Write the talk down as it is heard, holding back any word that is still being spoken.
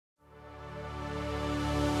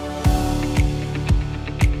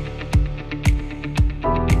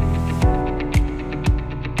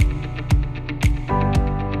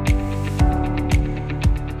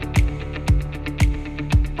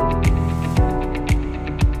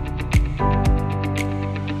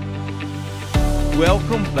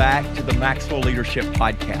Welcome back to the Maxwell Leadership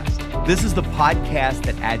Podcast. This is the podcast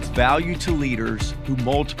that adds value to leaders who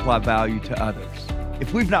multiply value to others.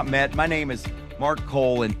 If we've not met, my name is Mark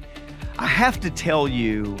Cole, and I have to tell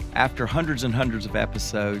you, after hundreds and hundreds of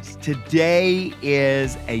episodes, today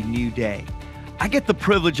is a new day. I get the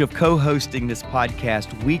privilege of co-hosting this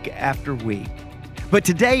podcast week after week. But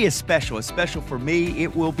today is special. It's special for me.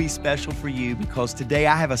 It will be special for you because today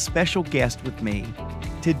I have a special guest with me.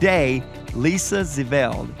 Today, Lisa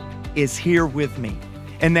Zeeveld is here with me.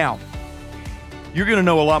 And now, you're going to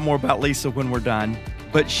know a lot more about Lisa when we're done,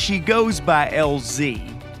 but she goes by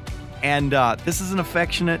LZ. And this is an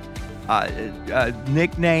affectionate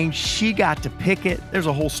nickname. She got to pick it. There's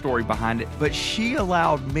a whole story behind it, but she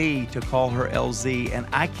allowed me to call her LZ, and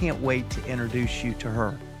I can't wait to introduce you to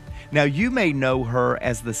her. Now, you may know her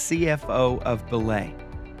as the CFO of BELAY.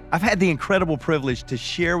 I've had the incredible privilege to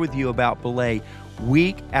share with you about BELAY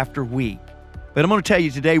week after week. But I'm going to tell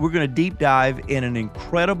you today, we're going to deep dive in an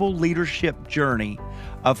incredible leadership journey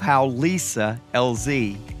of how Lisa,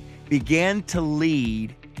 LZ, began to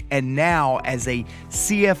lead and now as a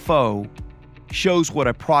CFO shows what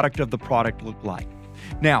a product of the product looked like.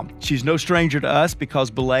 Now, she's no stranger to us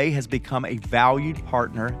because BELAY has become a valued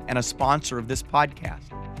partner and a sponsor of this podcast.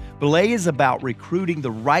 BELAY is about recruiting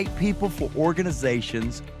the right people for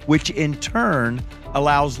organizations, which in turn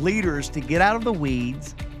allows leaders to get out of the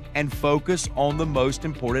weeds and focus on the most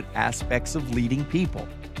important aspects of leading people.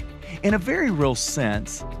 In a very real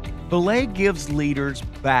sense, BELAY gives leaders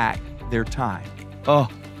back their time. Oh,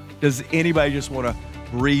 does anybody just want to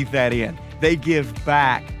breathe that in? They give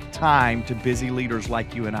back time to busy leaders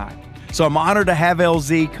like you and I. So I'm honored to have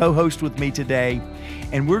LZ co-host with me today.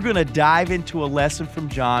 And we're going to dive into a lesson from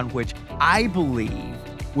John, which I believe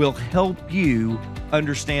will help you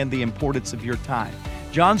understand the importance of your time.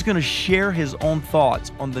 John's going to share his own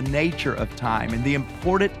thoughts on the nature of time and the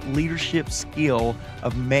important leadership skill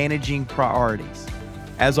of managing priorities.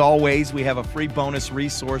 As always, we have a free bonus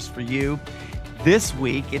resource for you. This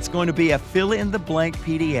week, it's going to be a fill-in-the-blank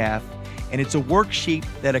PDF, and it's a worksheet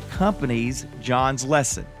that accompanies John's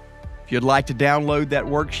lesson. If you'd like to download that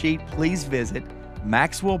worksheet, please visit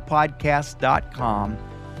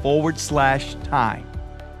maxwellpodcast.com/time.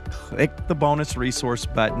 Click the bonus resource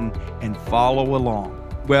button and follow along.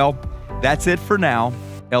 Well, that's it for now.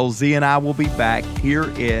 LZ and I will be back.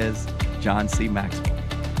 Here is John C. Maxwell.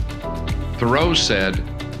 Thoreau said,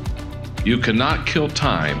 "You cannot kill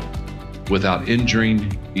time without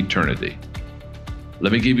injuring eternity."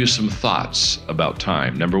 Let me give you some thoughts about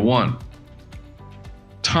time. Number one,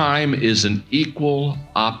 time is an equal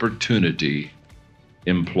opportunity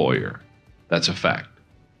employer. That's a fact.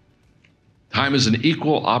 Time is an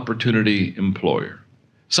equal opportunity employer.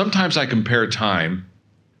 Sometimes I compare time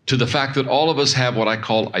to the fact that all of us have what I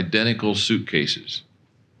call identical suitcases.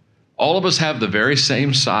 All of us have the very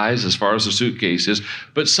same size as far as the suitcase is,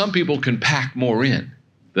 but some people can pack more in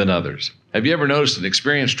than others. Have you ever noticed an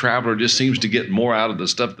experienced traveler just seems to get more out of the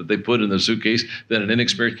stuff that they put in the suitcase than an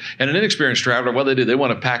inexperienced? And an inexperienced traveler, what they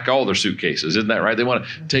want to pack all their suitcases, isn't that right? They want to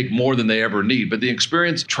take more than they ever need. But the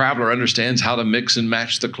experienced traveler understands how to mix and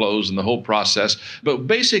match the clothes and the whole process. But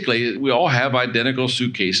basically, we all have identical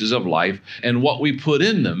suitcases of life, and what we put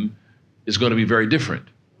in them is going to be very different.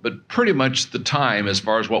 But pretty much the time, as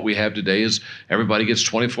far as what we have today, is everybody gets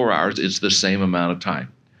 24 hours. It's the same amount of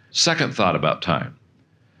time. Second thought about time.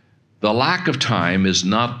 The lack of time is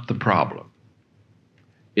not the problem.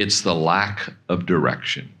 It's the lack of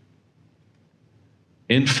direction.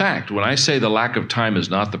 In fact, when I say the lack of time is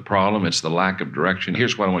not the problem, it's the lack of direction,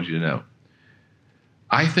 here's what I want you to know.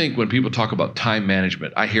 I think when people talk about time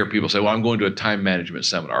management, I hear people say, well, I'm going to a time management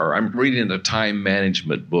seminar, or I'm reading a time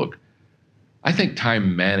management book. I think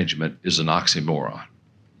time management is an oxymoron.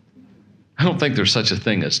 I don't think there's such a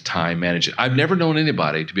thing as time management. I've never known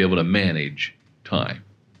anybody to be able to manage time.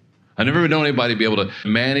 I've never known anybody to be able to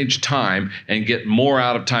manage time and get more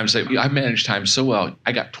out of time. Say, I managed time so well.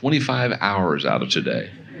 I got 25 hours out of today.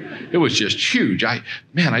 It was just huge. I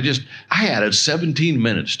added 17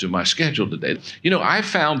 minutes to my schedule today. You know, I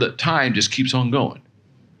found that time just keeps on going.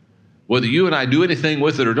 Whether you and I do anything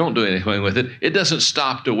with it or don't do anything with it, it doesn't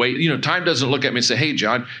stop to wait. You know, time doesn't look at me and say, hey,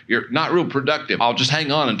 John, you're not real productive. I'll just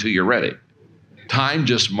hang on until you're ready. Time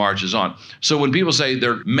just marches on. So when people say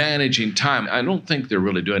they're managing time, I don't think they're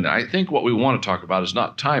really doing that. I think what we want to talk about is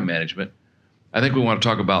not time management. I think we want to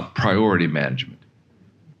talk about priority management.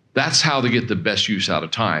 That's how to get the best use out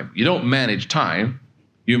of time. You don't manage time,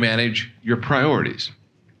 you manage your priorities.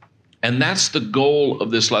 And that's the goal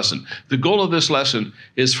of this lesson. The goal of this lesson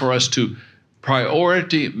is for us to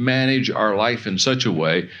Priority manage our life in such a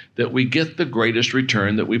way that we get the greatest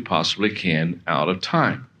return that we possibly can out of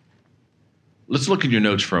time. Let's look at your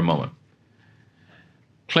notes for a moment.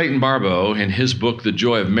 Clayton Barbeau, in his book, The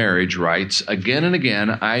Joy of Marriage, writes, "Again and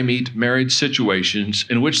again, I meet marriage situations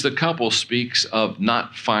in which the couple speaks of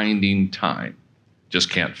not finding time. Just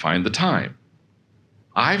can't find the time.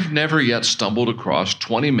 I've never yet stumbled across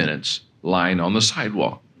 20 minutes lying on the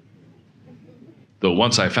sidewalk. Though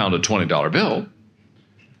once I found a $20 bill,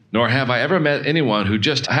 nor have I ever met anyone who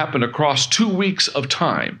just happened across 2 weeks of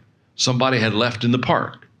time somebody had left in the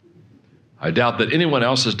park. I doubt that anyone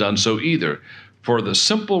else has done so either, for the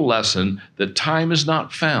simple lesson that time is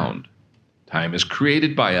not found. Time is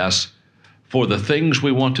created by us for the things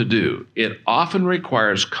we want to do. It often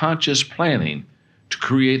requires conscious planning to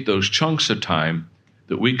create those chunks of time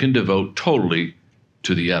that we can devote totally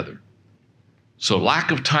to the other. So lack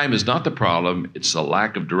of time is not the problem, it's a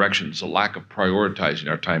lack of direction, it's a lack of prioritizing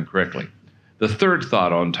our time correctly. The third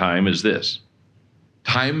thought on time is this: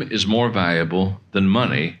 time is more valuable than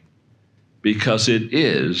money because it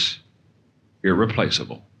is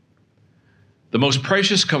irreplaceable. The most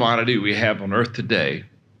precious commodity we have on earth today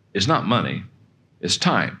is not money, it's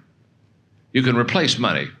time. You can replace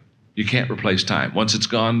money, you can't replace time. Once it's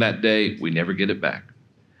gone that day, we never get it back.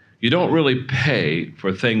 You don't really pay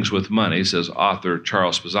for things with money, says author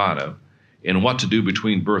Charles Pisano, in What to Do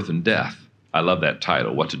Between Birth and Death. I love that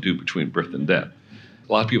title, What to Do Between Birth and Death.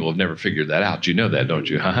 A lot of people have never figured that out. You know that, don't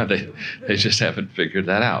you? Huh? They just haven't figured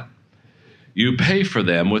that out. You pay for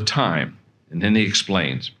them with time. And then he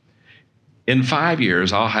explains, in 5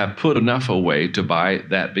 years, I'll have put enough away to buy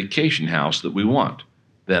that vacation house that we want.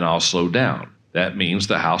 Then I'll slow down. That means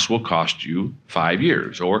the house will cost you 5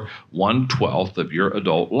 years, or 1/12 of your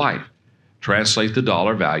adult life. Translate the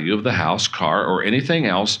dollar value of the house, car, or anything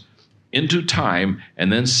else into time,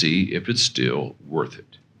 and then see if it's still worth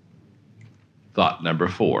it. Thought number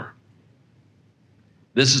 4.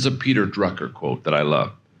 This is a Peter Drucker quote that I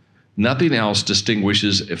love. Nothing else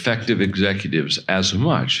distinguishes effective executives as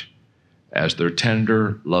much as their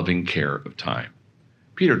tender, loving care of time.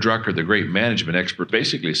 Peter Drucker, the great management expert,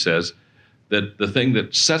 basically says that the thing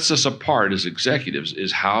that sets us apart as executives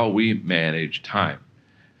is how we manage time.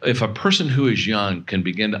 If a person who is young can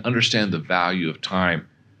begin to understand the value of time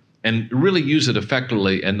and really use it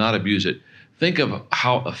effectively and not abuse it, think of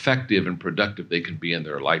how effective and productive they can be in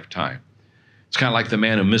their lifetime. It's kind of like the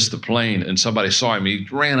man who missed the plane and somebody saw him. He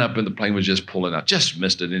ran up and the plane was just pulling out, just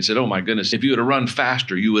missed it. And he said, oh my goodness, if you would have run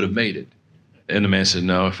faster, you would have made it. And the man said,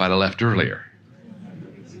 no, if I'd have left earlier,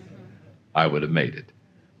 I would have made it.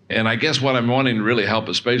 And I guess what I'm wanting to really help,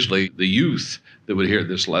 especially the youth that would hear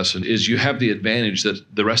this lesson, is you have the advantage that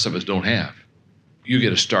the rest of us don't have. You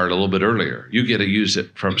get to start a little bit earlier. You get to use it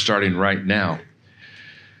from starting right now.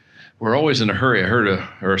 We're always in a hurry. I heard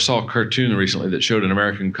or saw a cartoon recently that showed an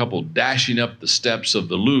American couple dashing up the steps of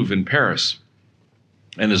the Louvre in Paris.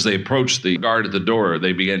 And as they approached the guard at the door,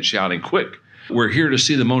 they began shouting, quick, we're here to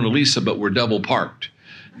see the Mona Lisa, but we're double parked.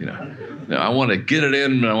 Now, I want to get it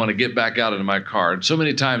in and I want to get back out into my car. And so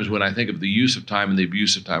many times when I think of the use of time and the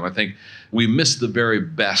abuse of time, I think we miss the very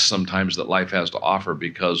best sometimes that life has to offer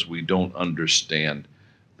because we don't understand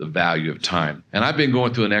the value of time. And I've been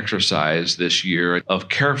going through an exercise this year of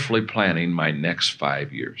carefully planning my next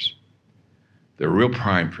 5 years. They're real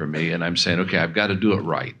prime for me, and I'm saying, okay, I've got to do it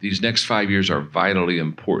right. These next 5 years are vitally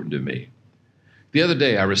important to me. The other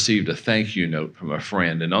day, I received a thank you note from a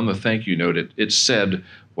friend, and on the thank you note, it said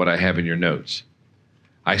what I have in your notes.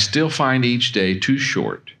 I still find each day too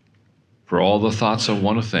short for all the thoughts I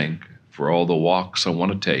want to think, for all the walks I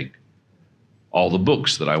want to take, all the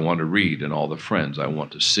books that I want to read, and all the friends I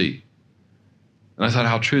want to see. And I thought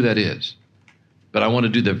how true that is. But I want to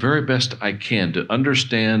do the very best I can to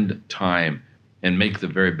understand time and make the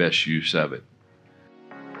very best use of it.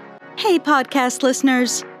 Hey, podcast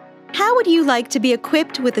listeners. How would you like to be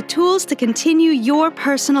equipped with the tools to continue your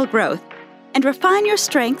personal growth and refine your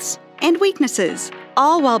strengths and weaknesses,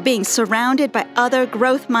 all while being surrounded by other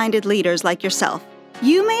growth-minded leaders like yourself?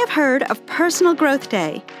 You may have heard of Personal Growth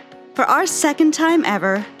Day. For our second time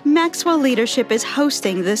ever, Maxwell Leadership is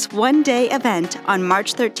hosting this one-day event on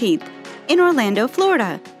March 13th in Orlando,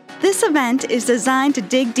 Florida. This event is designed to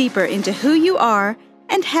dig deeper into who you are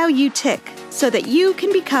and how you tick so that you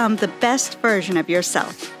can become the best version of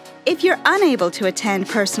yourself. If you're unable to attend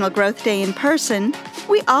Personal Growth Day in person,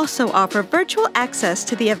 we also offer virtual access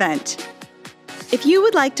to the event. If you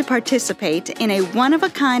would like to participate in a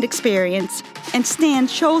one-of-a-kind experience and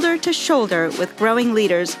stand shoulder to shoulder with growing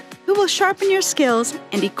leaders who will sharpen your skills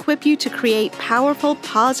and equip you to create powerful,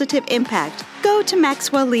 positive impact Go to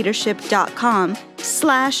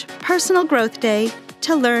maxwellleadership.com/personal growth day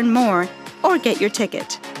to learn more or get your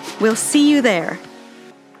ticket. We'll see you there.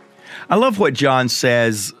 I love what John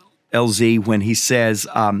says, LZ, when he says,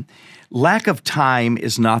 lack of time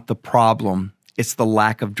is not the problem, it's the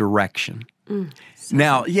lack of direction.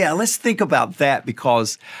 Now, let's think about that,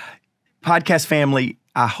 because podcast family,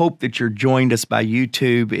 I hope that you're joined us by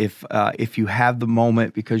YouTube if you have the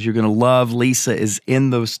moment, because you're going to love Lisa is in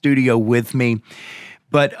the studio with me.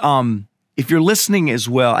 But if you're listening as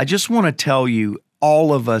well, I just want to tell you,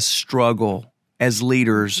 all of us struggle as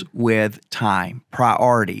leaders with time,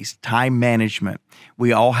 priorities, time management.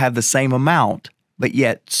 We all have the same amount, but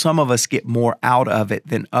yet some of us get more out of it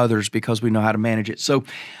than others because we know how to manage it. So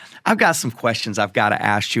I've got some questions I've got to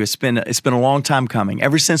ask you. It's been a long time coming.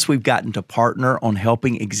 Ever since we've gotten to partner on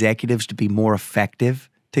helping executives to be more effective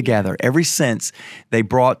together, ever since they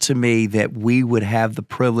brought to me that we would have the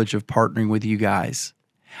privilege of partnering with you guys,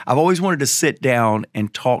 I've always wanted to sit down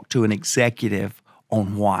and talk to an executive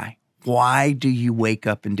on why. Why do you wake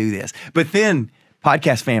up and do this? But then,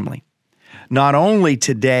 podcast family, not only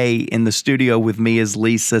today in the studio with me is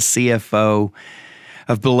Lisa, CFO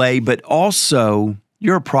of BELAY, but also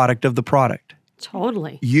you're a product of the product.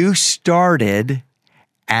 Totally. You started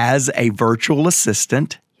as a virtual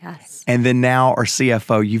assistant. Yes. And then now our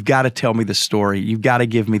CFO. You've got to tell me the story. You've got to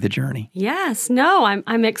give me the journey. Yes. No,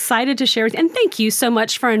 I'm excited to share with you. And thank you so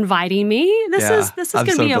much for inviting me. This is going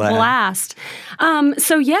to be a blast.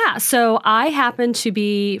 So I happen to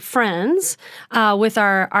be friends with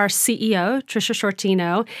our CEO, Trisha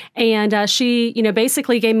Shortino, and she,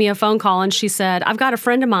 basically gave me a phone call and she said, I've got a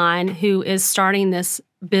friend of mine who is starting this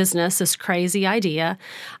business, this crazy idea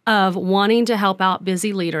of wanting to help out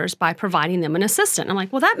busy leaders by providing them an assistant. I'm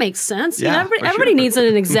like, well, that makes sense. Yeah, everybody needs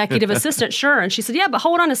an executive assistant, sure. And she said, yeah, but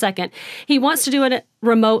hold on a second. He wants to do it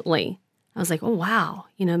remotely. I was like, oh, wow.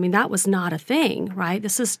 That was not a thing, right?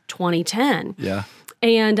 This is 2010. Yeah.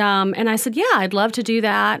 And I said, yeah, I'd love to do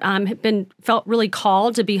that. Felt really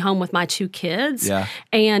called to be home with my 2 kids. Yeah.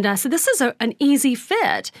 And I said, this is an easy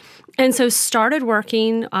fit. And so started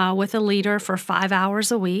working with a leader for 5 hours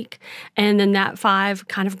a week. And then that 5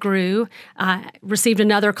 kind of grew, received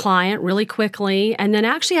another client really quickly, and then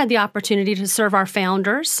actually had the opportunity to serve our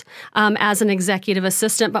founders as an executive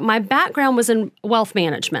assistant. But my background was in wealth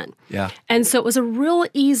management. Yeah. And so it was a real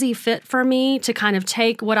easy fit for me to kind of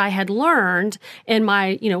take what I had learned in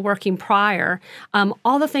my, working prior,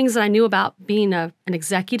 all the things that I knew about being an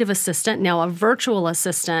executive assistant, now a virtual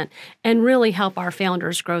assistant, and really help our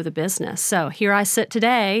founders grow the business. So here I sit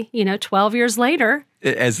today, 12 years later.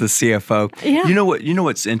 As the CFO. Yeah. You know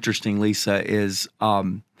what's interesting, Lisa, is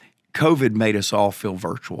COVID made us all feel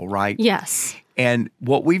virtual, right? Yes. And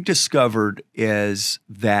what we've discovered is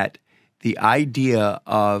that the idea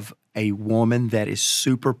of a woman that is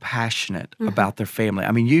super passionate about their family.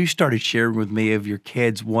 I mean, you started sharing with me of your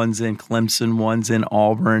kids. One's in Clemson, one's in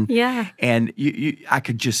Auburn. Yeah. And I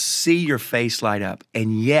could just see your face light up.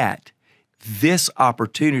 And yet, this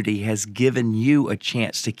opportunity has given you a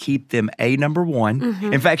chance to keep them number one.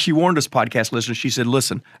 In fact, she warned us, podcast listeners, she said,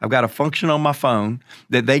 listen, I've got a function on my phone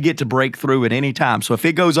that they get to break through at any time. So if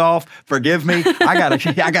it goes off, forgive me,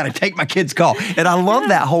 I gotta take my kid's call. And I love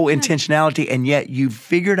that whole intentionality, and yet you've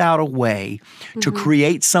figured out a way to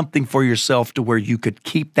create something for yourself to where you could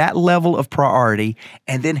keep that level of priority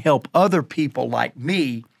and then help other people like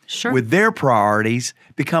me with their priorities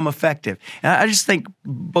become effective. And I just think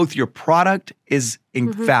both your product is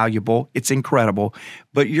invaluable, it's incredible,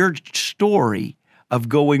 but your story of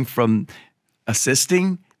going from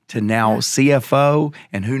assisting to now CFO,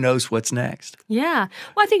 and who knows what's next. Yeah.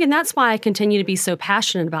 Well, I think, and that's why I continue to be so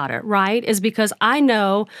passionate about it, right? Is because I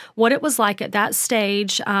know what it was like at that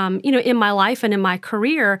stage, in my life and in my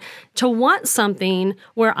career, to want something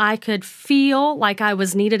where I could feel like I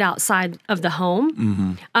was needed outside of the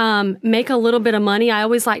home, make a little bit of money. I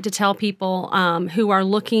always like to tell people who are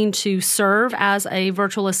looking to serve as a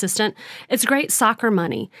virtual assistant, it's great soccer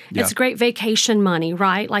money. Yeah. It's great vacation money,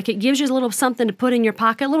 right? Like it gives you a little something to put in your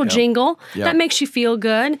pocket, a little jingle that makes you feel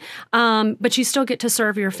good, but you still get to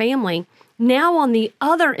serve your family. Now on the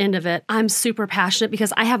other end of it, I'm super passionate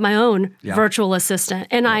because I have my own virtual assistant,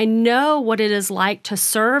 and I know what it is like to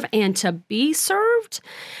serve and to be served.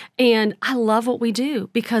 And I love what we do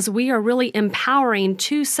because we are really empowering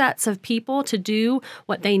 2 sets of people to do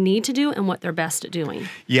what they need to do and what they're best at doing.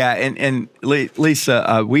 Yeah, and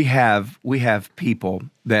Lisa, we have people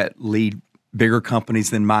that lead bigger companies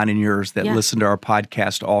than mine and yours that Yeah. listen to our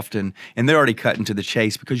podcast often, and they're already cutting to the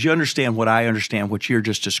chase because you understand what I understand, what you're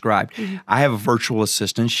just described. I have a virtual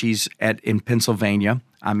assistant. She's in Pennsylvania.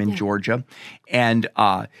 I'm in Georgia. And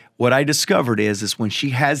what I discovered is when she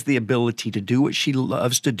has the ability to do what she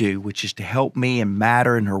loves to do, which is to help me and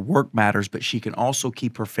matter, and her work matters, but she can also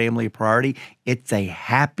keep her family a priority, it's a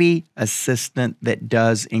happy assistant that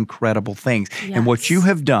does incredible things. And what you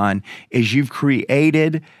have done is you've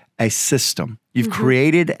created a system. You've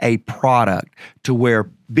created a product to where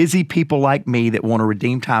busy people like me that want to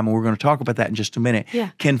redeem time, and we're going to talk about that in just a minute,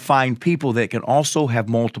 can find people that can also have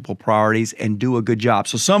multiple priorities and do a good job.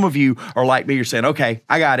 So some of you are like me, you're saying, okay,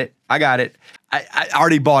 I got it. I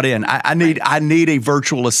already bought in. I need a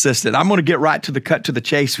virtual assistant. I'm going to get right to the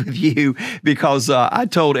chase with you because I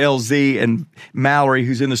told LZ and Mallory,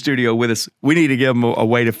 who's in the studio with us, we need to give them a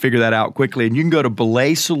way to figure that out quickly. And you can go to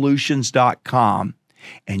belaysolutions.com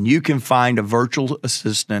and you can find a virtual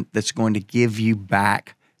assistant that's going to give you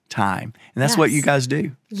back time. And that's what you guys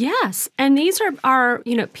do. Yes. And these are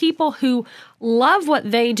people who love what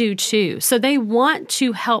they do too. So they want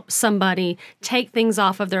to help somebody take things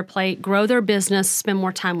off of their plate, grow their business, spend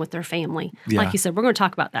more time with their family. Like you said, we're going to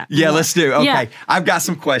talk about that. Yeah, more. let's do. Okay. Yeah. I've got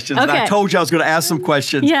some questions. And I told you I was going to ask some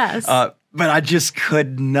questions. Yes. But I just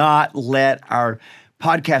could not let our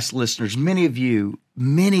podcast listeners, many of you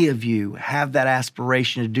have that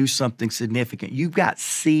aspiration to do something significant. You've got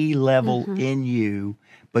C-level in you,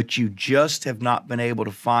 but you just have not been able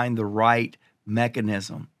to find the right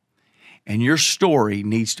mechanism. And your story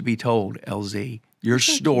needs to be told, LZ. Your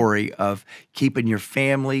story of keeping your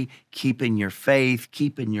family, keeping your faith,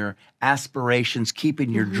 keeping your aspirations,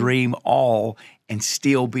 keeping your dream all, and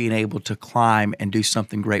still being able to climb and do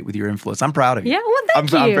something great with your influence. I'm proud of you. Yeah, well,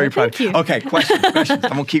 thank you. I'm very proud Thank of you. you. Okay, questions. I'm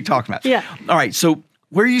going to keep talking about it. Yeah. All right, so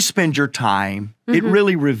where you spend your time, it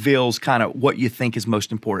really reveals kind of what you think is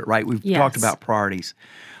most important, right? We've talked about priorities.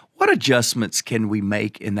 What adjustments can we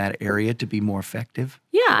make in that area to be more effective?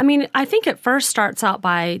 Yeah, I mean, I think it first starts out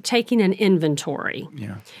by taking an inventory.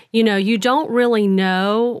 Yeah. You don't really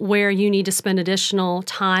know where you need to spend additional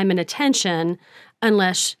time and attention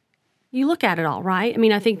unless you look at it all, right? I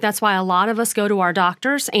mean, I think that's why a lot of us go to our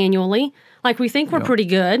doctors annually. Like we think we're pretty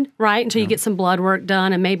good, right? Until you get some blood work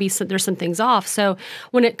done and maybe there's some things off. So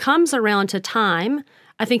when it comes around to time,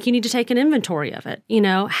 I think you need to take an inventory of it.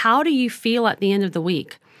 How do you feel at the end of the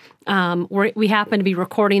week? We happen to be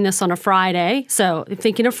recording this on a Friday, so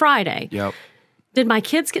thinking of Friday. Yep. Did my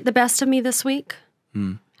kids get the best of me this week?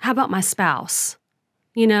 How about my spouse?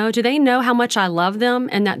 Do they know how much I love them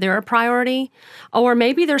and that they're a priority? Or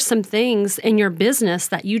maybe there's some things in your business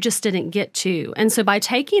that you just didn't get to. And so by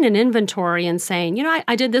taking an inventory and saying,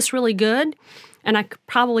 I did this really good, and I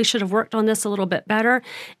probably should have worked on this a little bit better,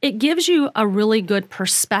 it gives you a really good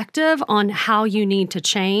perspective on how you need to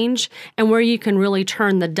change and where you can really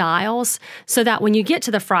turn the dials so that when you get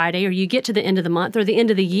to the Friday or you get to the end of the month or the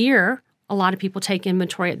end of the year, a lot of people take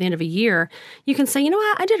inventory at the end of a year, you can say,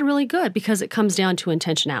 I did really good because it comes down to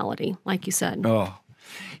intentionality, like you said. Oh,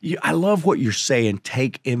 I love what you're saying,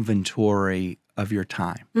 take inventory of your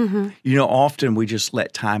time. Often we just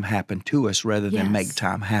let time happen to us rather than make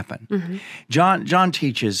time happen. John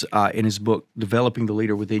teaches in his book, Developing the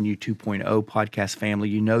Leader Within You 2.0 podcast family,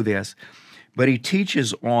 you know this, but he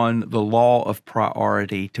teaches on the law of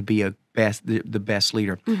priority to be the best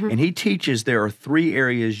leader. And he teaches there are 3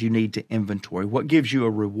 areas you need to inventory: what gives you a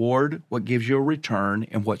reward, what gives you a return,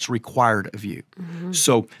 and what's required of you.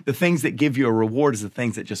 So the things that give you a reward is the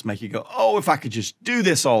things that just make you go, oh, if I could just do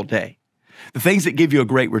this all day. The things that give you a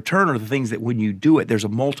great return are the things that when you do it, there's a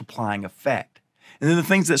multiplying effect. And then the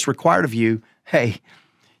things that's required of you, hey,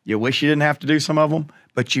 you wish you didn't have to do some of them,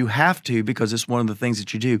 but you have to because it's one of the things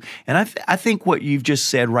that you do. And I think what you've just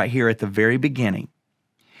said right here at the very beginning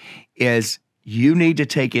is you need to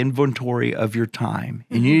take inventory of your time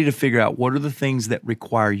and you need to figure out what are the things that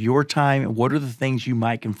require your time and what are the things you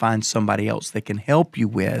might can find somebody else that can help you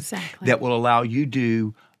with that will allow you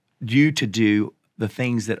to do the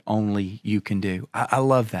things that only you can do. I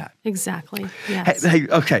love that. Exactly. Yes. Hey,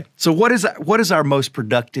 okay. So what does our most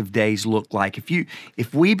productive days look like?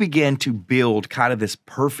 If we begin to build kind of this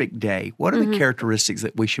perfect day, what are the characteristics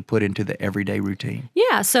that we should put into the everyday routine?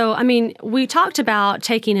 Yeah. So, I mean, we talked about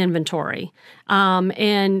taking inventory.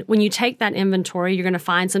 And when you take that inventory, you're going to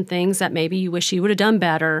find some things that maybe you wish you would have done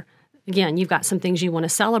better. Again, you've got some things you want to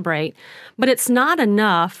celebrate. But it's not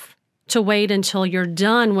enough to wait until you're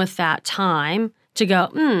done with that time to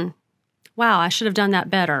go, wow, I should have done that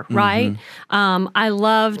better, right? I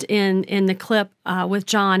loved in the clip with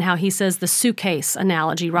John how he says the suitcase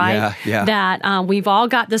analogy, right? Yeah. That we've all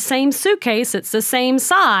got the same suitcase, it's the same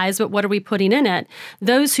size, but what are we putting in it?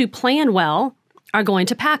 Those who plan well are going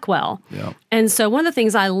to pack well. Yeah. And so one of the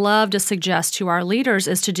things I love to suggest to our leaders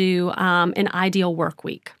is to do an ideal work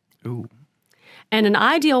week. Ooh. And an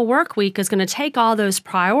ideal work week is going to take all those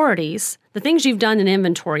priorities, the things you've done an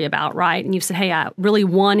inventory about, right? And you've said, hey, I really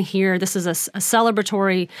won here. This is a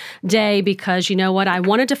celebratory day because you know what? I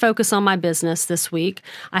wanted to focus on my business this week.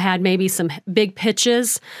 I had maybe some big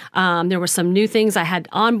pitches. There were some new things. I had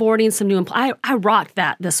onboarding, some new employees. I rocked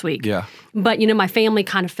that this week. Yeah. But, my family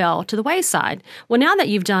kind of fell to the wayside. Well, now that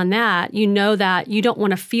you've done that, you know that you don't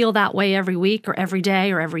want to feel that way every week or every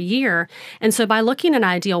day or every year. And so by looking at an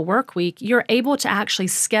ideal work week, you're able to actually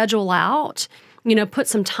schedule out, put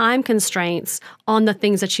some time constraints on the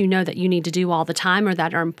things that you know that you need to do all the time or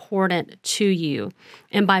that are important to you.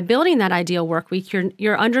 And by building that ideal work week,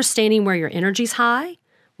 you're understanding where your energy's high,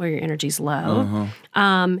 where your energy's low.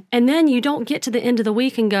 And then you don't get to the end of the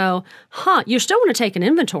week and go, you still want to take an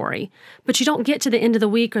inventory, but you don't get to the end of the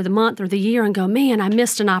week or the month or the year and go, man, I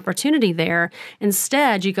missed an opportunity there.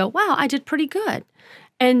 Instead, you go, wow, I did pretty good.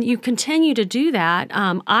 And you continue to do that.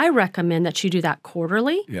 I recommend that you do that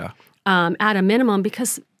quarterly at a minimum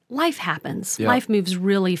because life happens. Yeah. Life moves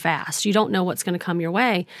really fast. You don't know what's going to come your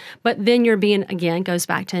way. But then you're being, again, goes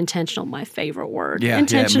back to intentional, my favorite word. Yeah,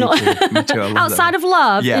 intentional. Yeah, me too. I love Outside that. of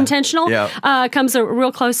love, Yeah. intentional Yeah. comes a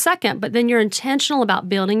real close second. But then you're intentional about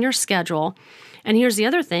building your schedule. And here's the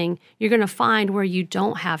other thing, you're going to find where you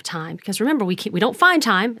don't have time. Because remember, we don't find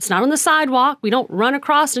time. It's not on the sidewalk. We don't run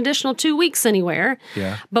across an additional 2 weeks anywhere.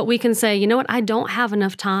 Yeah. But we can say, you know what, I don't have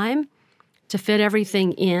enough time to fit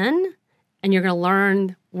everything in. And you're going to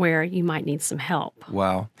learn where you might need some help.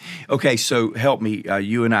 Wow. Okay, so help me.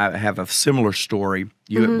 You and I have a similar story.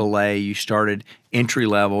 You at BELAY, you started entry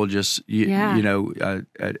level, just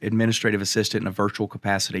administrative assistant in a virtual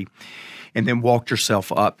capacity, and then walked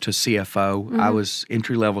yourself up to CFO. I was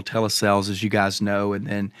entry level telesales, as you guys know, and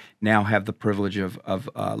then now have the privilege of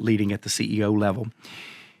leading at the CEO level.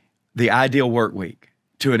 The ideal work week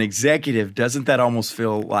to an executive, doesn't that almost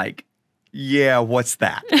feel like, yeah, what's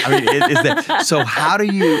that? I mean, is that so? How do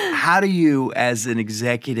you, as an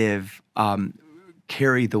executive,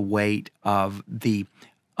 carry the weight of the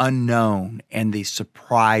unknown and the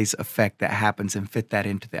surprise effect that happens and fit that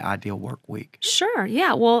into the ideal work week? Sure.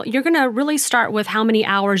 Yeah. Well, you're going to really start with how many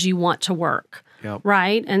hours you want to work. Yep.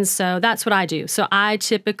 Right. And so that's what I do. So I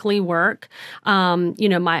typically work,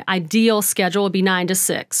 my ideal schedule would be 9 to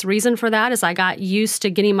 6. Reason for that is I got used to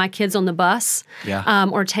getting my kids on the bus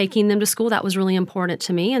or taking them to school. That was really important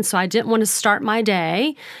to me. And so I didn't want to start my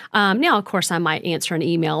day. Now, of course, I might answer an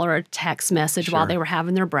email or a text message while they were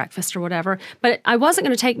having their breakfast or whatever. But I wasn't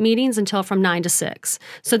going to take meetings until from 9 to 6.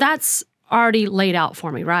 So that's already laid out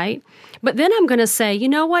for me, right? But then I'm going to say, you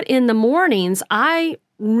know what? In the mornings, I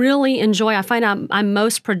find I'm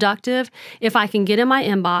most productive if I can get in my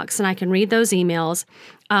inbox and I can read those emails.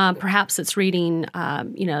 Perhaps it's reading,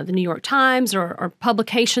 the New York Times or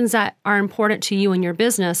publications that are important to you and your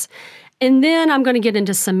business. And then I'm going to get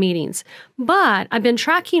into some meetings. But I've been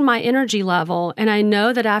tracking my energy level, and I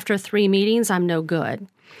know that after 3 meetings, I'm no good.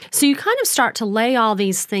 So you kind of start to lay all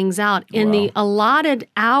these things out in the allotted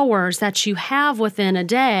hours that you have within a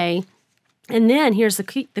day. And then here's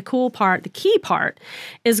the cool part. The key part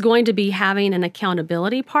is going to be having an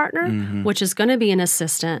accountability partner, which is going to be an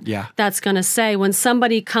assistant. Yeah. That's going to say when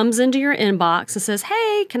somebody comes into your inbox and says,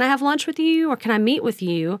 hey, can I have lunch with you or can I meet with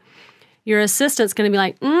you? Your assistant's going to be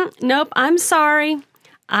like, nope, I'm sorry.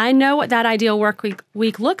 I know what that ideal work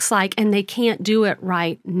week looks like, and they can't do it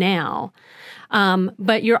right now.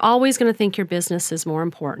 But you're always going to think your business is more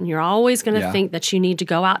important. You're always going to think that you need to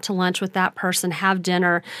go out to lunch with that person, have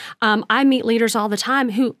dinner. I meet leaders all the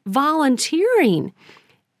time who volunteering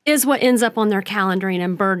is what ends up on their calendaring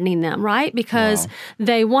and burdening them, right? Because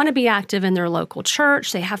they want to be active in their local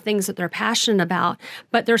church. They have things that they're passionate about,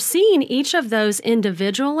 but they're seeing each of those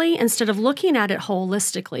individually instead of looking at it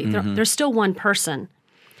holistically. They're still one person.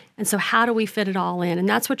 And so how do we fit it all in? And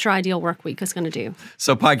that's what your ideal work week is going to do.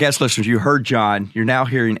 So podcast listeners, you heard John. You're now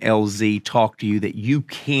hearing LZ talk to you that you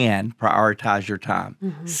can prioritize your time.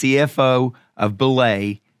 CFO of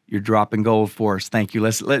BELAY, you're dropping gold for us. Thank you.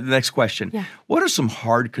 Next question. Yeah. What are some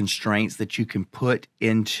hard constraints that you can put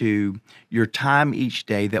into your time each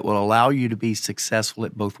day that will allow you to be successful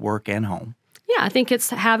at both work and home? Yeah, I think it's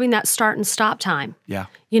having that start and stop time. Yeah.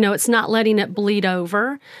 It's not letting it bleed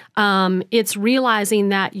over. It's realizing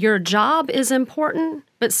that your job is important,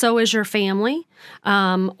 but so is your family.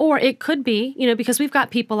 Or it could be, because we've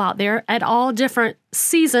got people out there at all different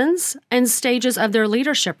seasons and stages of their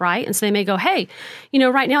leadership, right? And so they may go, hey,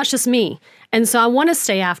 right now it's just me. And so I want to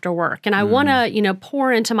stay after work and I want to,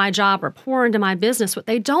 pour into my job or pour into my business. What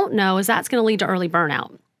they don't know is that's going to lead to early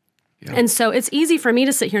burnout. Yep. And so it's easy for me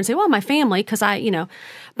to sit here and say, well, my family, because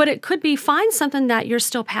but it could be find something that you're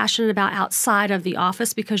still passionate about outside of the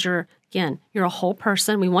office because you're a whole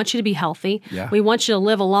person. We want you to be healthy. Yeah. We want you to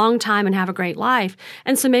live a long time and have a great life.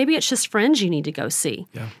 And so maybe it's just friends you need to go see.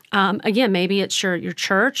 Yeah. Again, maybe it's your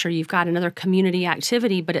church or you've got another community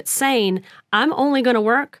activity, but it's saying, I'm only going to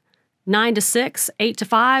work 9 to 6, 8 to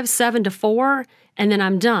 5, 7 to 4, and then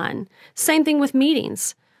I'm done. Same thing with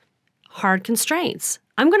meetings. Hard constraints.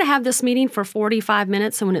 I'm going to have this meeting for 45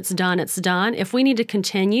 minutes, and when it's done, it's done. If we need to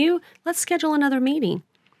continue, let's schedule another meeting.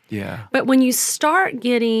 Yeah. But when you start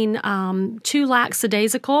getting too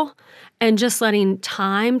lackadaisical and just letting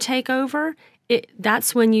time take over,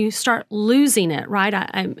 that's when you start losing it, right?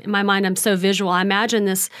 In my mind, I'm so visual. I imagine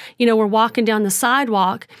this, we're walking down the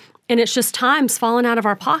sidewalk, and it's just time's falling out of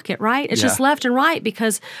our pocket, right? It's just left and right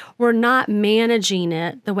because we're not managing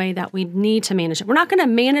it the way that we need to manage it. We're not going to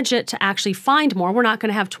manage it to actually find more. We're not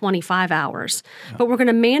going to have 25 hours, but we're going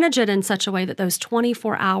to manage it in such a way that those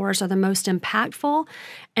 24 hours are the most impactful,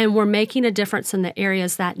 and we're making a difference in the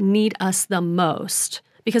areas that need us the most.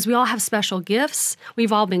 Because we all have special gifts.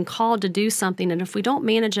 We've all been called to do something. And if we don't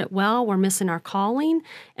manage it well, we're missing our calling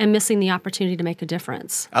and missing the opportunity to make a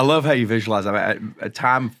difference. I love how you visualize a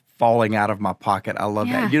time falling out of my pocket. I love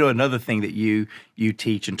that. Another thing that you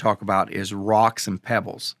teach and talk about is rocks and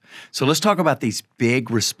pebbles. So let's talk about these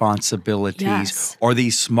big responsibilities or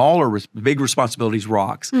these smaller, big responsibilities,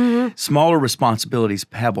 rocks, smaller responsibilities,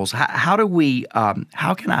 pebbles. How do we,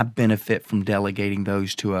 how can I benefit from delegating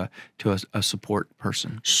those to a support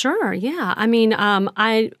person? Sure. Yeah. I mean,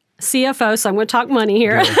 CFO, so I'm going to talk money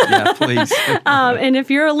here. Yeah, please. And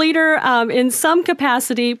if you're a leader in some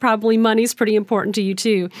capacity, probably money's pretty important to you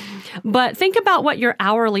too. But think about what your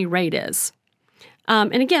hourly rate is.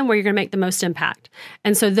 And again, where you're going to make the most impact.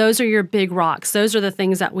 And so those are your big rocks. Those are the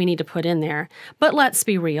things that we need to put in there. But let's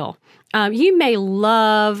be real. You may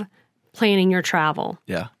love planning your travel.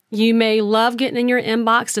 Yeah. You may love getting in your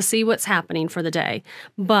inbox to see what's happening for the day.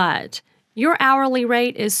 But your hourly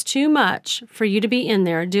rate is too much for you to be in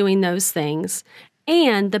there doing those things.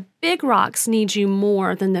 And the big rocks need you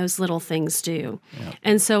more than those little things do. Yeah.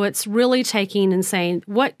 And so it's really taking and saying,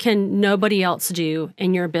 what can nobody else do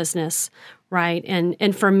in your business, right?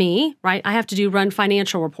 And for me, right, I have to run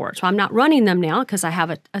financial reports. Well, I'm not running them now because I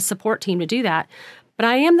have a support team to do that. But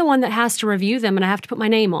I am the one that has to review them, and I have to put my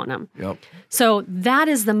name on them. Yep. So that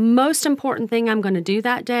is the most important thing I'm going to do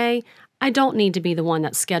that day. I don't need to be the one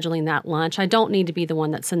that's scheduling that lunch. I don't need to be the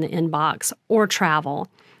one that's in the inbox or travel.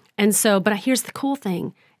 And so, but here's the cool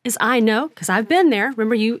thing is I know, because I've been there.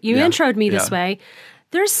 Remember, you introed me this way.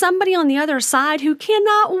 There's somebody on the other side who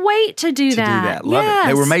cannot wait to do that. Love it.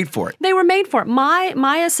 They were made for it. They were made for it.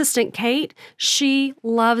 My assistant, Kate, she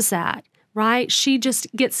loves that, right? She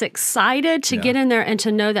just gets excited to get in there and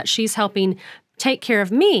to know that she's helping take care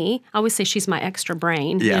of me. I always say she's my extra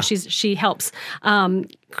brain. Yeah. She helps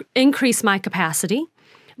increase my capacity,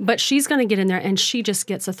 but she's going to get in there and she just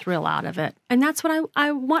gets a thrill out of it. And that's what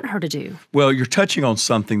I want her to do. Well, you're touching on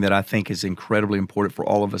something that I think is incredibly important for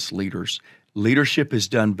all of us leaders. Leadership is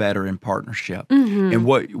done better in partnership. Mm-hmm. And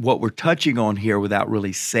what we're touching on here without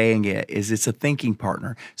really saying it is it's a thinking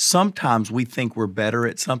partner. Sometimes we think we're better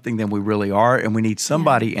at something than we really are, and we need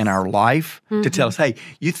somebody in our life to tell us, hey,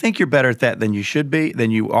 you think you're better at that than you should be,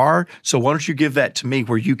 than you are, so why don't you give that to me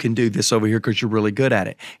where you can do this over here because you're really good at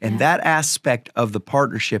it. And that aspect of the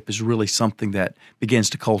partnership is really something that begins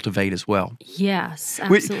to cultivate as well. Yes,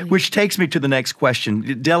 absolutely. Which takes me to the next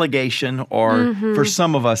question. Delegation, or for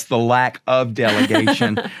some of us, the lack of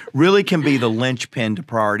delegation really can be the linchpin to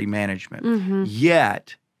priority management.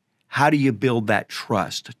 Yet, how do you build that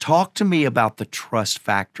trust? Talk to me about the trust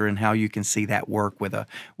factor and how you can see that work with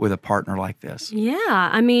a partner like this. Yeah,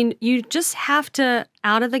 I mean, you just have to,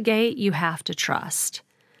 out of the gate, you have to trust.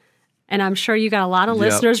 And I'm sure you got a lot of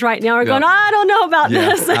listeners right now are going, I don't know about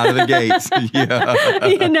this. Out of the gates.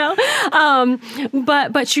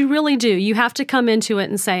 But you really do. You have to come into it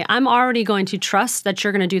and say, I'm already going to trust that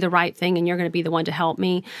you're going to do the right thing and you're going to be the one to help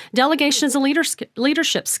me. Delegation is a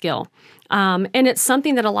leadership skill. And it's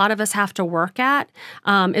something that a lot of us have to work at.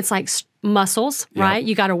 It's like muscles, right?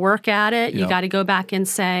 You got to work at it. You got to go back and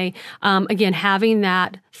say, again, having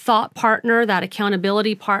that thought partner, that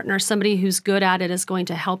accountability partner, somebody who's good at it is going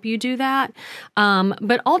to help you do that.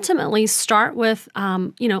 But ultimately, start with,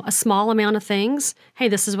 a small amount of things. Hey,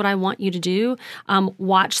 this is what I want you to do.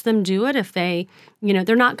 Watch them do it. If they,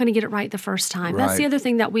 they're not going to get it right the first time. Right. That's the other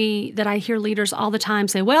thing that I hear leaders all the time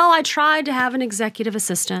say, well, I tried to have an executive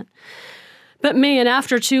assistant, but man,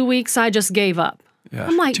 after 2 weeks, I just gave up. Yeah,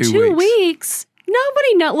 I'm like, 2 weeks?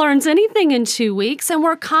 Nobody learns anything in 2 weeks, and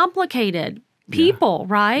we're complicated people,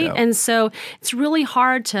 right? Yeah. And so it's really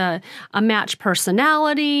hard to match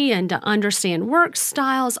personality and to understand work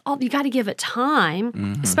styles. You got to give it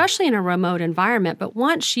time, especially in a remote environment. But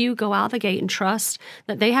once you go out the gate and trust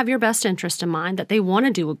that they have your best interest in mind, that they want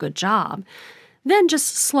to do a good job, then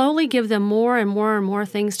just slowly give them more and more and more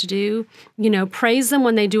things to do. Praise them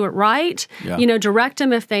when they do it right. Yeah. Direct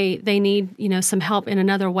them if they need, some help in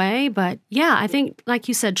another way. But yeah, I think, like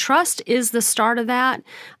you said, trust is the start of that.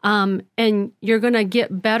 And you're going to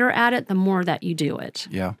get better at it the more that you do it.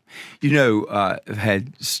 Yeah. I've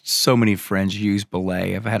had so many friends use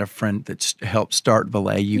BELAY. I've had a friend that's helped start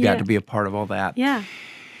BELAY. You got to be a part of all that. Yeah.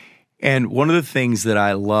 And one of the things that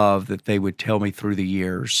I love that they would tell me through the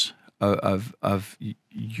years of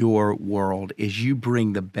your world is you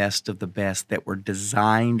bring the best of the best that were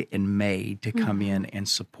designed and made to come in and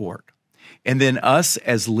support. And then us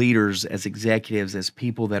as leaders, as executives, as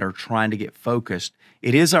people that are trying to get focused,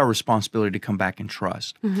 it is our responsibility to come back and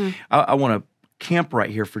trust. I want to camp right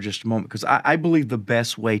here for just a moment because I believe the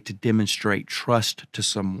best way to demonstrate trust to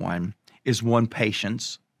someone is one,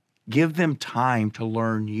 patience. Give them time to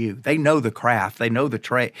learn you. They know the craft. They know the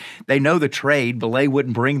trade. They know the trade. BELAY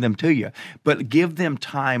wouldn't bring them to you. But give them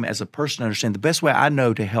time as a person to understand. The best way I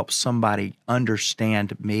know to help somebody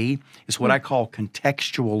understand me is what I call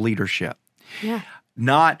contextual leadership. Yeah.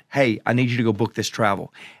 Not, hey, I need you to go book this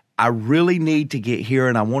travel. I really need to get here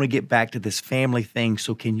and I want to get back to this family thing.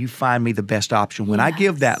 So can you find me the best option? When I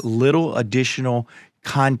give that little additional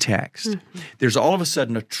context, there's all of a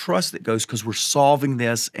sudden a trust that goes because we're solving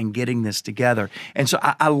this and getting this together. And so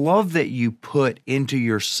I love that you put into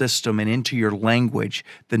your system and into your language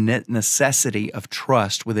the necessity of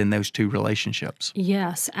trust within those two relationships.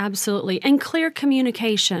 Yes, absolutely. And clear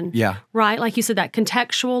communication. Yeah. Right? Like you said, that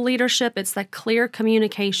contextual leadership, it's that clear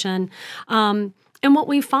communication. And what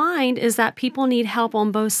we find is that people need help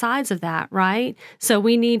on both sides of that, right? So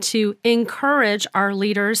we need to encourage our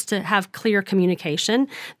leaders to have clear communication.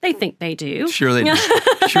 They think they do. Sure they do.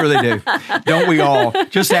 Sure they do. Don't we all?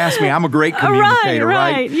 Just ask me. I'm a great communicator,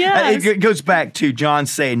 right? Yes. It goes back to John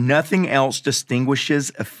saying, nothing else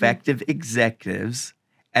distinguishes effective executives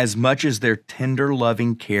as much as their tender,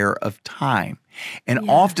 loving care of time. And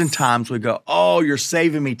oftentimes we go, oh, you're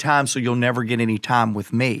saving me time, so you'll never get any time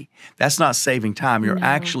with me. That's not saving time. You're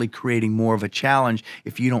actually creating more of a challenge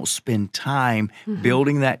if you don't spend time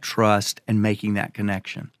building that trust and making that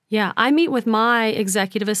connection. Yeah, I meet with my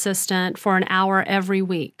executive assistant for an hour every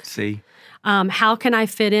week. See? How can I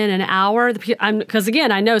fit in an hour? Because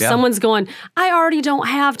again, I know someone's going, I already don't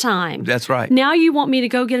have time. That's right. Now you want me to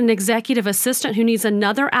go get an executive assistant who needs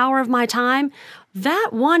another hour of my time?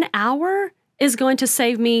 That 1 hour is going to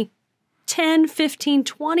save me 10, 15,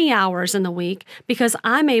 20 hours in the week because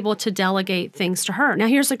I'm able to delegate things to her. Now,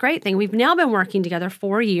 here's the great thing. We've now been working together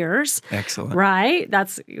 4 years. Excellent. Right?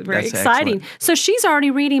 That's very exciting. Excellent. So she's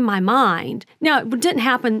already reading my mind. Now, it didn't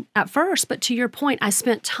happen at first, but to your point, I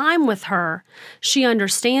spent time with her. She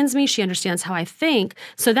understands me. She understands how I think.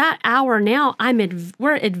 So that hour now,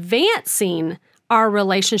 we're advancing our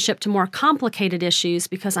relationship to more complicated issues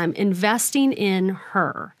because I'm investing in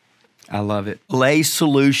her. I love it.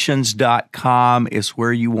 BelaySolutions.com is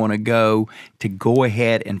where you want to go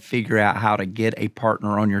ahead and figure out how to get a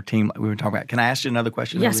partner on your team like we were talking about. Can I ask you another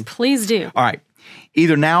question? Yes, Lily? please do. All right.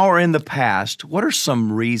 Either now or in the past, what are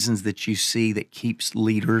some reasons that you see that keeps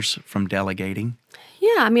leaders from delegating?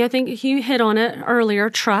 Yeah, I mean, I think you hit on it earlier,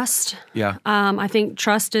 trust. Yeah. I think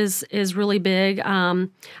trust is really big.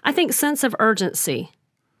 I think sense of urgency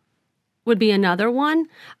would be another one.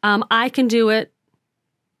 I can do it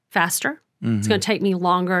faster. It's going to take me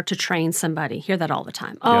longer to train somebody. Hear that all the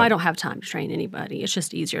time. Oh, I don't have time to train anybody. It's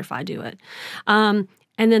just easier if I do it. And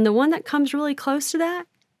then the one that comes really close to that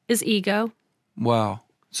is ego. Wow.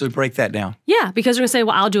 So break that down. Yeah, because they're going to say,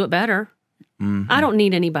 well, I'll do it better. I don't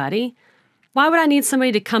need anybody. Why would I need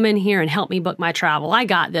somebody to come in here and help me book my travel? I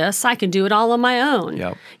got this. I can do it all on my own.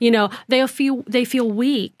 Yep. You know, they feel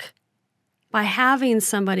weak by having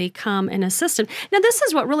somebody come and assist them. Now, this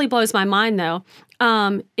is what really blows my mind, though,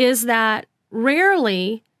 is that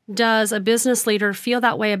rarely does a business leader feel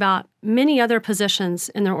that way about many other positions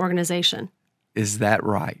in their organization. Is that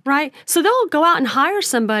right? Right. So they'll go out and hire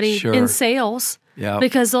somebody in sales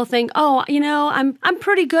because they'll think, oh, I'm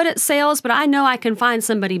pretty good at sales, but I know I can find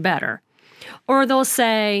somebody better. Or they'll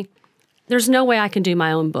say, there's no way I can do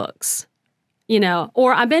my own books,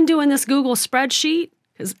 or I've been doing this Google spreadsheet,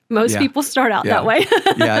 because most people start out that way.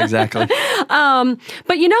 Yeah, exactly.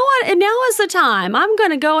 But you know what? And now is the time. I'm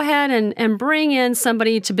going to go ahead and bring in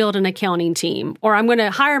somebody to build an accounting team, or I'm going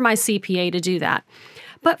to hire my CPA to do that.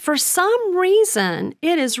 But for some reason,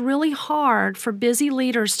 it is really hard for busy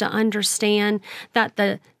leaders to understand that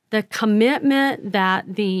the commitment,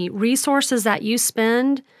 that the resources that you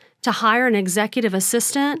spend to hire an executive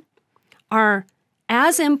assistant are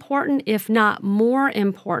as important, if not more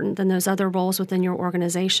important, than those other roles within your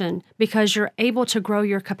organization, because you're able to grow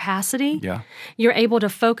your capacity. Yeah. You're able to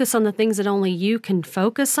focus on the things that only you can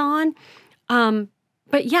focus on.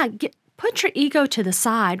 Put your ego to the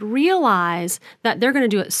side. Realize that they're going to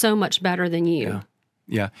do it so much better than you.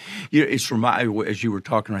 Yeah. It's as you were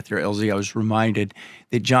talking right there, LZ, I was reminded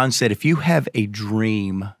that John said, if you have a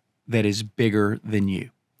dream that is bigger than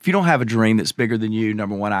you, if you don't have a dream that's bigger than you,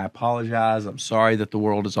 number one, I apologize. I'm sorry that the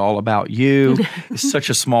world is all about you. It's such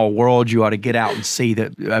a small world. You ought to get out and see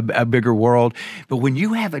a bigger world. But when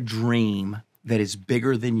you have a dream that is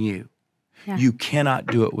bigger than you, you cannot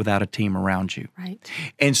do it without a team around you. Right.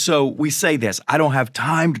 And so we say this, I don't have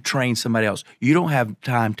time to train somebody else. You don't have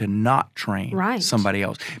time to not train somebody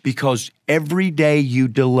else, because every day you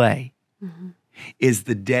delay is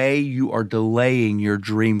the day you are delaying your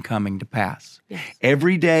dream coming to pass. Yes.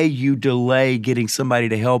 Every day you delay getting somebody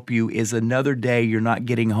to help you is another day you're not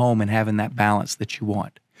getting home and having that balance that you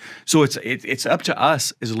want. So it's up to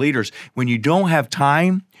us as leaders. When you don't have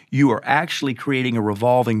time, you are actually creating a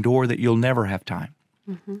revolving door that you'll never have time.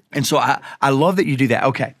 And so I love that you do that.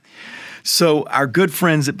 Okay. So our good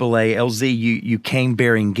friends at BELAY, LZ, you came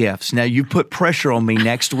bearing gifts. Now, you put pressure on me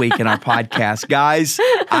next week in our podcast. Guys,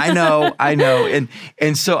 I know.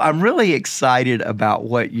 And so I'm really excited about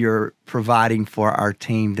what you're providing for our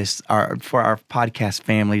team, for our podcast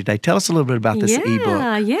family today. Tell us a little bit about this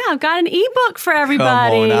ebook. Yeah, I've got an ebook for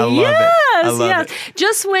everybody. Come on, I love it. I love it.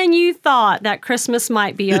 Just when you thought that Christmas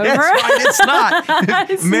might be over. That's right, it's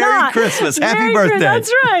not. Merry Christmas. Happy birthday.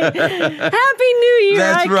 That's right. Happy New Year.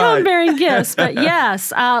 That's right. Come bearing gifts. But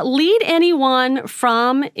yes, lead anyone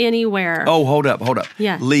from anywhere. Oh, hold up.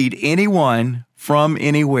 Yeah. Lead anyone from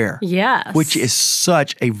anywhere. Yes. Which is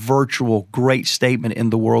such a virtual, great statement in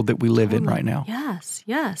the world that we live in right now.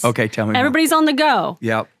 Yes. Okay, tell me Everybody's on the go.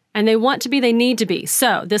 Yep. And they want to be, they need to be.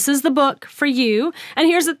 So this is the book for you. And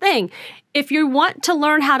here's the thing. If you want to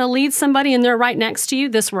learn how to lead somebody and they're right next to you,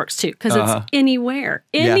 this works too, because it's anywhere.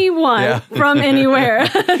 Anyone from anywhere.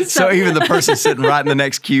 So even the person sitting right in the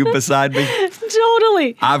next cube beside me?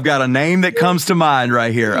 Totally. I've got a name that comes to mind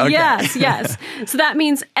right here. Okay. Yes. So that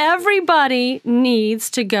means everybody needs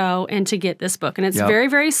to go and to get this book. And it's very,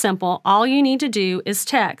 very simple. All you need to do is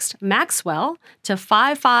text Maxwell to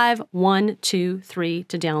 55123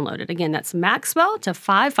 to download it. Again, that's Maxwell to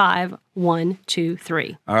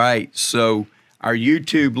 55123. All right. So our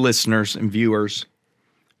YouTube listeners and viewers,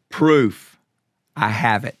 proof, I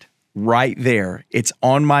have it right there. It's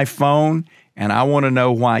on my phone, and I want to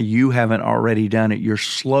know why you haven't already done it. You're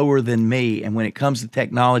slower than me, and when it comes to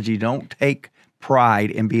technology, don't take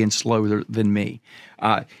pride in being slower than me.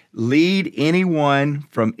 Lead anyone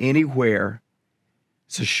from anywhere.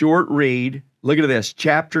 It's a short read. Look at this,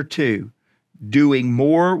 Chapter 2. Doing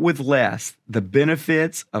more with less, the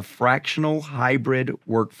benefits of fractional hybrid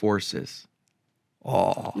workforces.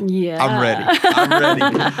 Oh, yeah. I'm ready.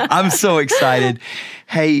 I'm so excited.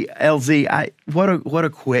 Hey, LZ, what a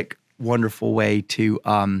quick, wonderful way to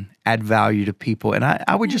add value to people. And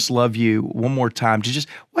I would just love you one more time to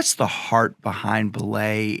what's the heart behind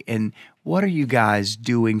BELAY, and what are you guys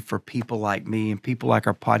doing for people like me and people like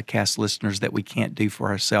our podcast listeners that we can't do for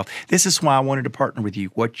ourselves? This is why I wanted to partner with you.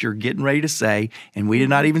 What you're getting ready to say, and we did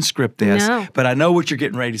not even script this, but I know what you're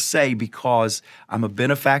getting ready to say because I'm a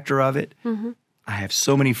benefactor of it. I have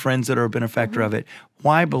so many friends that are a benefactor of it.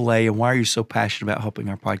 Why BELAY, and why are you so passionate about helping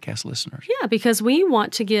our podcast listeners? Yeah, because we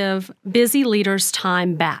want to give busy leaders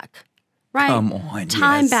time back, right? Come on,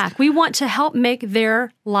 time back. We want to help make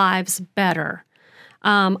their lives better.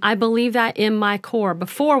 I believe that in my core.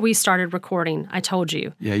 Before we started recording, I told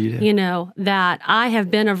you. Yeah, you did. That I have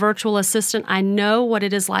been a virtual assistant. I know what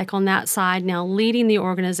it is like on that side now, leading the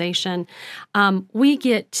organization. We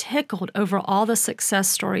get tickled over all the success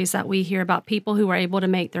stories that we hear about people who are able to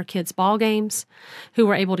make their kids' ball games, who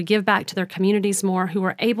are able to give back to their communities more, who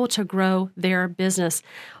are able to grow their business.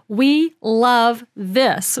 we love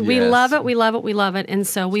this. We Yes. love it. We love it. We love it. And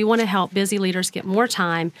so we want to help busy leaders get more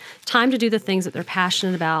time to do the things that they're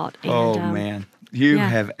passionate about. And, Oh, man. You yeah.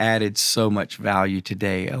 have added so much value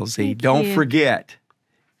today, LZ. Thank Don't you. forget,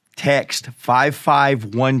 text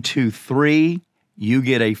 55123. You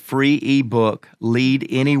get a free ebook, Lead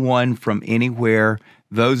Anyone from Anywhere.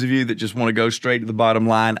 Those of you that just want to go straight to the bottom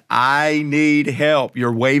line, I need help.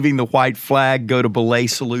 You're waving the white flag. Go to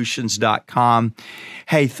belaysolutions.com.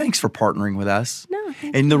 Hey, thanks for partnering with us. No,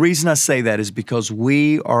 thank And the reason I say that is because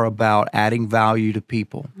we are about adding value to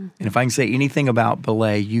people. And if I can say anything about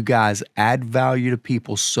Belay, you guys add value to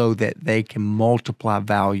people so that they can multiply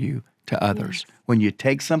value to others. Yes. When you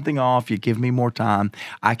take something off, you give me more time,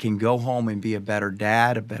 I can go home and be a better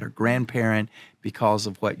dad, a better grandparent because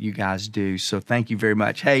of what you guys do. So thank you very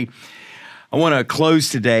much. Hey, I want to close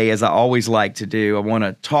today, as I always like to do. I want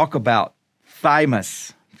to talk about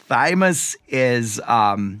thymus. Thymus is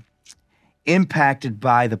impacted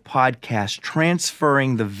by the podcast,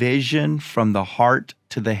 transferring the vision from the heart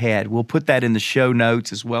to the head. We'll put that in the show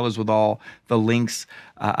notes as well as with all the links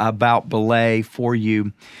about Belay for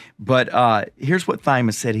you. But here's what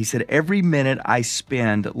Thymus said. He said, every minute I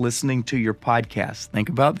spend listening to your podcast, think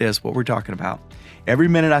about this, what we're talking about. Every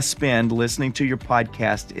minute I spend listening to your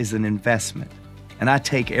podcast is an investment, and I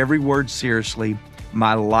take every word seriously.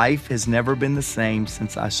 My life has never been the same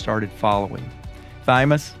since I started following.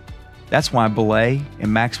 Thymus, that's why Belay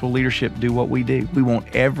and Maxwell Leadership do what we do. We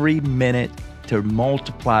want every minute to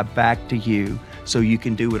multiply back to you so you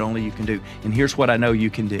can do what only you can do. And here's what I know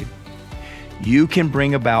you can do. You can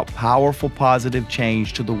bring about powerful, positive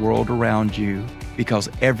change to the world around you because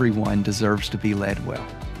everyone deserves to be led well.